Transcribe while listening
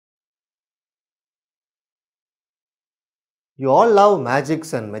You all love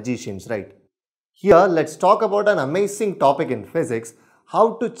magics and magicians, right? Here, let's talk about an amazing topic in physics,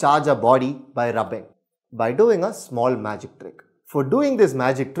 how to charge a body by rubbing, by doing a small magic trick. For doing this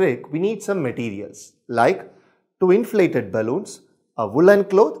magic trick, we need some materials like 2 inflated balloons, a woolen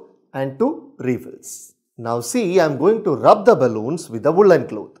cloth and 2 refills. Now see, I am going to rub the balloons with the woolen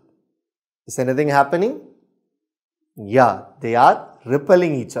cloth. Is anything happening? Yeah, they are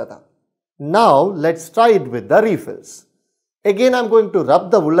repelling each other. Now let's try it with the refills. Again, I am going to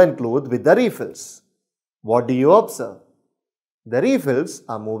rub the woolen cloth with the refills. What do you observe? The refills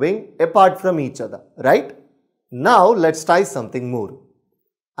are moving apart from each other, right? Now let's try something more.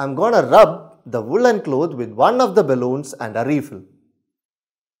 I am going to rub the woolen cloth with one of the balloons and a refill.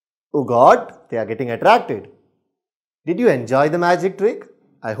 Oh God, they are getting attracted. Did you enjoy the magic trick?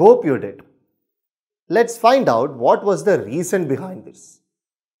 I hope you did. Let's find out what was the reason behind this.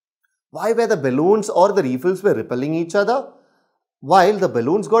 Why were the balloons or the refills were repelling each other while the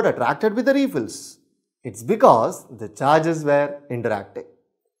balloons got attracted with the refills? It's because the charges were interacting.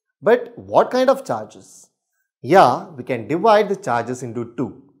 But what kind of charges? Yeah, we can divide the charges into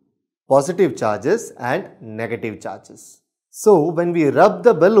two, positive charges and negative charges. So when we rub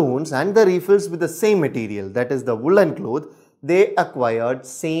the balloons and the refills with the same material, that is the woolen cloth, they acquired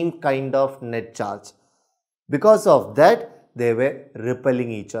same kind of net charge. Because of that, they were repelling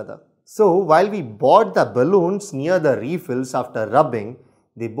each other. So while we bought the balloons near the refills after rubbing,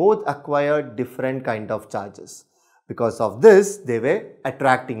 they both acquired different kind of charges. Because of this, they were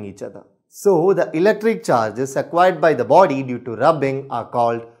attracting each other. So the electric charges acquired by the body due to rubbing are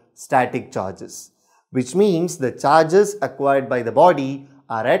called static charges, which means the charges acquired by the body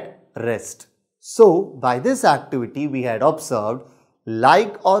are at rest. So by this activity, we had observed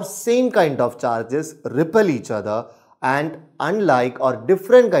like or same kind of charges repel each other and unlike or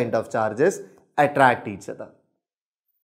different kind of charges attract each other.